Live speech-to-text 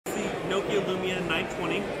Nokia Lumia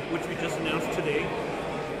 920, which we just announced today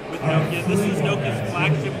with Nokia. This is Nokia's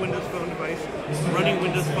flagship Windows Phone device running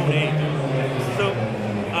Windows Phone 8. So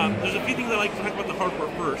there's a few things I like to talk about the hardware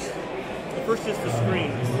first. The first is the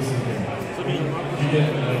screen. So this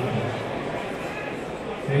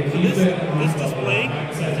display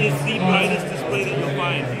is the brightest display that you'll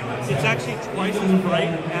find. It's actually twice as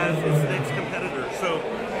bright as its next competitor. So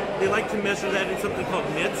they like to measure that in something called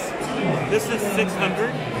nits. This is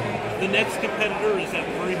 600. The next competitor is at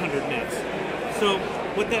 300 nits. So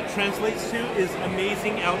what that translates to is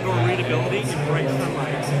amazing outdoor readability in bright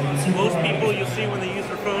sunlight. Most people you'll see when they use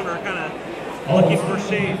their phone are kind of looking for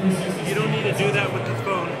shade. You don't need to do that with this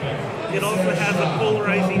phone. It also has a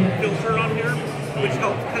polarizing filter on here, which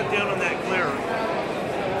helps cut down on that glare.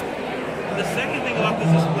 The second thing about this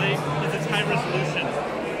display is its high resolution.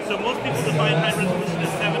 So most people define high resolution as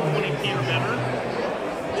 720p or better.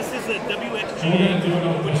 This is a WXGA,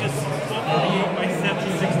 which is 1248 by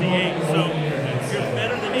 768. So you're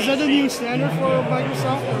better than Is that the new standard for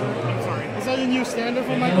Microsoft? I'm sorry. Is that the new standard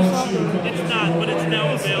for Microsoft? It's not, but it's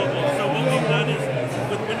now available. So what we've done is,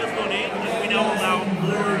 with Windows Phone 8, is we now allow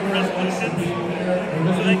more resolutions.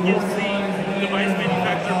 So that gives the device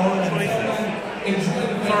manufacturer more choices.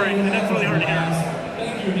 Sorry, and that's really hard to hear.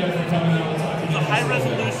 It's a high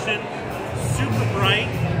resolution, super bright,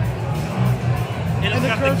 and it's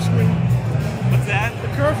the got curved screen. What's that?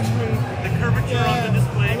 The curved screen. The curvature on the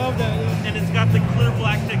display. I love that. Yeah. And it's got the clear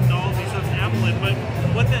black technology, so it's AMOLED. But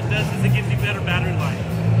what that does is it gives you better battery life.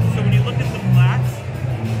 So when you look at the blacks,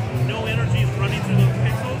 no energy is running through those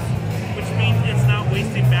pixels, which means it's not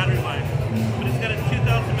wasting battery life. But it's got a 2,000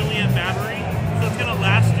 milliamp battery, so it's going to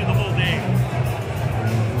last you the whole day.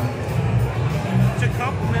 To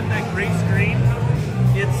complement that great screen,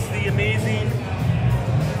 it's the amazing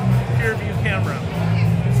Peer View camera.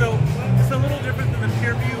 So it's a little different than the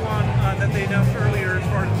Peer View on that they announced earlier as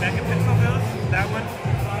far as megapixel goes, that one.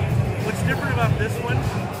 What's different about this one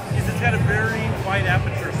is it's got a very wide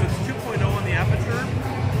aperture, so it's 2.0 on the aperture.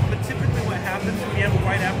 But typically what happens when you have a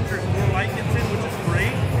wide aperture is more light gets in, which is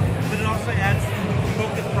great, but it also adds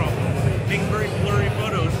focus problems. It makes very blurry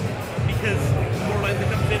photos because more light that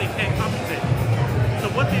comes in and can't compensate. So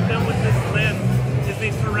what they've done with this lens is they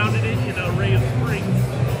surrounded it in an array of springs,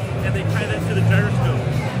 and they tie that to the gyroscope.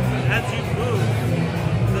 As you move,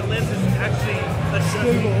 the lens is actually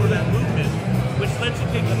adjusting for that movement, which lets you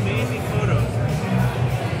take amazing photos.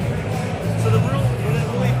 So the what it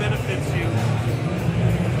really benefits you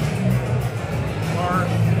are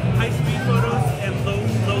high-speed photos and low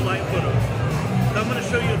light photos. So I'm going to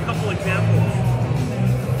show you a couple examples.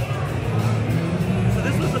 So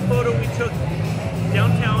this was a photo we took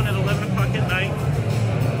downtown at 11 o'clock at night.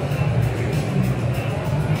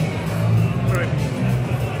 Right.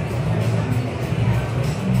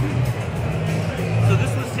 So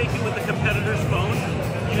this was taken with the competitor's phone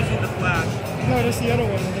using the flash. No, that's the other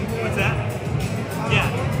one. What's that? Yeah.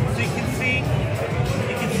 So you can see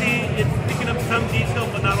it's picking up some detail,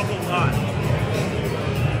 but not a whole lot.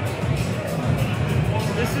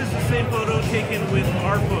 This is the same photo taken with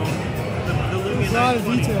our phone, the Lumia 920. A lot of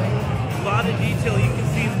detail. A lot of detail. You can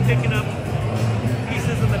see it's picking up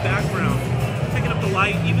pieces in the background, picking up the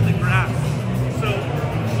light, even the grass. So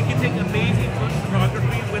you can take amazing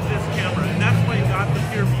photography with this camera, and that's why it got the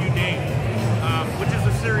Peer View name, which is a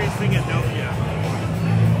serious thing at Nokia.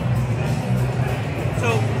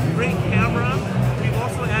 So great camera. We've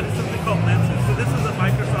also added something called lenses. So this is a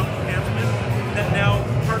Microsoft enhancement that now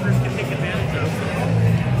partners can take advantage of.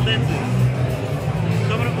 Lenses.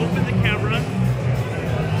 So I'm going to open the camera,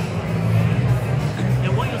 and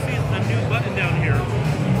what you'll see is a new button down here.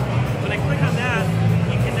 When I click on that,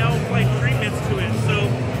 you can now apply treatments to it. So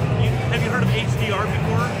have you heard of HDR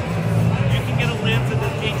before? You can get a lens that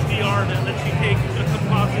does HDR that lets you take a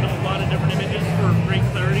composite of a lot of different images for great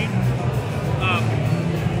clarity.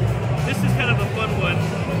 This is kind of a fun one.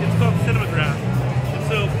 It's called Cinematograph. And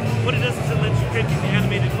so what it does is it lets you create these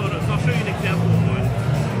animated photos. So I'll show you an example of one.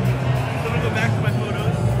 So I'm going to go back to my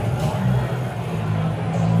photos.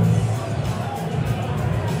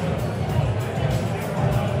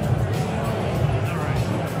 Alright.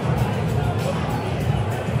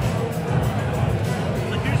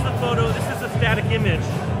 So here's the photo. This is a static image.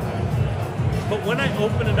 But when I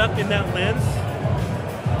open it up in that lens,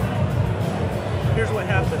 here's what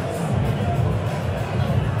happens.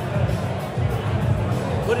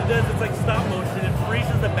 What it does, it's like stop motion. It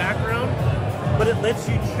freezes the background, but it lets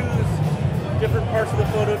you choose different parts of the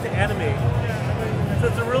photo to animate. So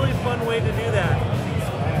it's a really fun way to do that.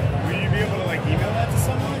 Will you be able to like email that to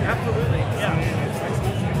someone? Absolutely, yeah.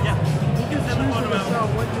 Yeah. You can send the photo out.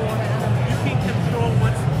 What you want to animate. You can control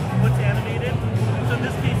what's animated.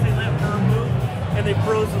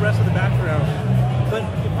 froze the rest of the background. But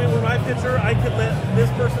if it were my picture, I could let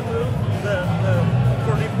this person move, the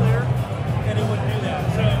accordion player, and it would do that.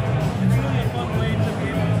 So it's really a fun way to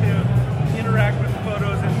be able to interact with the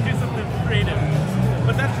photos and do something creative.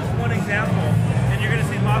 But that's just one example, and you're going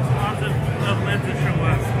to see lots and lots of lenses show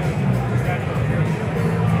up.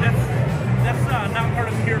 That's not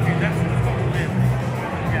part of peer view. That's just called a lens.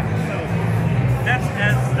 Yeah. So that's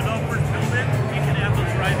as developers build it, you can add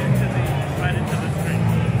those right into the screen.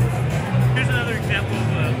 Here's another example of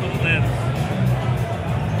a little lens.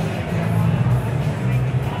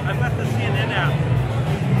 I've got the CNN app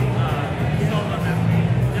installed on this,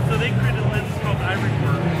 and so they created a lens called Ivory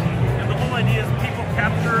Work. And the whole idea is people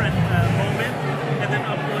capture a moment and then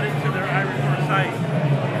upload it to their Ivory Work site.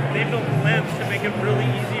 They built a lens to make it really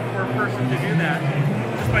easy for a person to do that.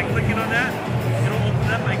 Just by clicking on that, it'll open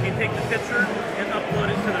up. I can take the picture and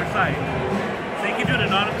upload it to their site. So you can do it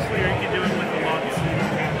anonymously, or you can do it with a login.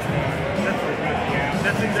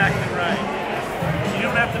 That's exactly right. You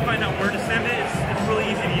don't have to find out where to send it. It's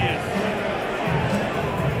really easy to use.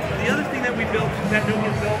 The other thing that we built, that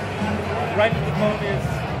Nokia built right at the phone, is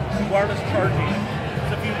wireless charging.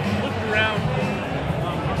 So if you look around,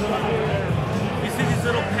 you see these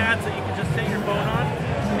little pads that you can just set your phone on,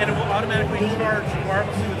 and it will automatically charge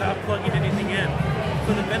wirelessly without plugging anything in.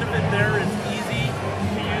 So the benefit there is easy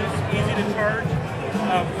to use, easy to charge,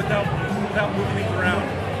 without moving things around.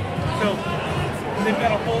 So they've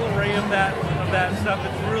got a whole array of that stuff.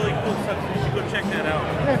 It's really cool stuff. So you should go check that out.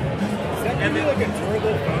 Is that going to be like a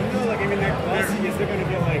durable phone though? Like, I mean, that glossy, is it going to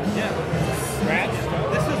get like scratched?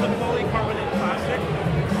 This is a polycarbonate plastic,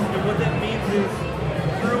 and what that means is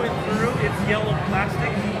through and through it's yellow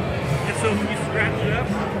plastic, and so if you scratch it up,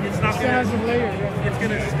 it's not Still has some layers. it's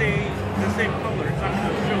going to stay the same color. It's not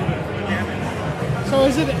going to show the damage. So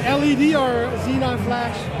is it LED or xenon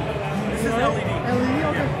flash? This is LED. LED.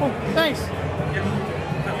 Okay. Cool. Thanks. Yeah.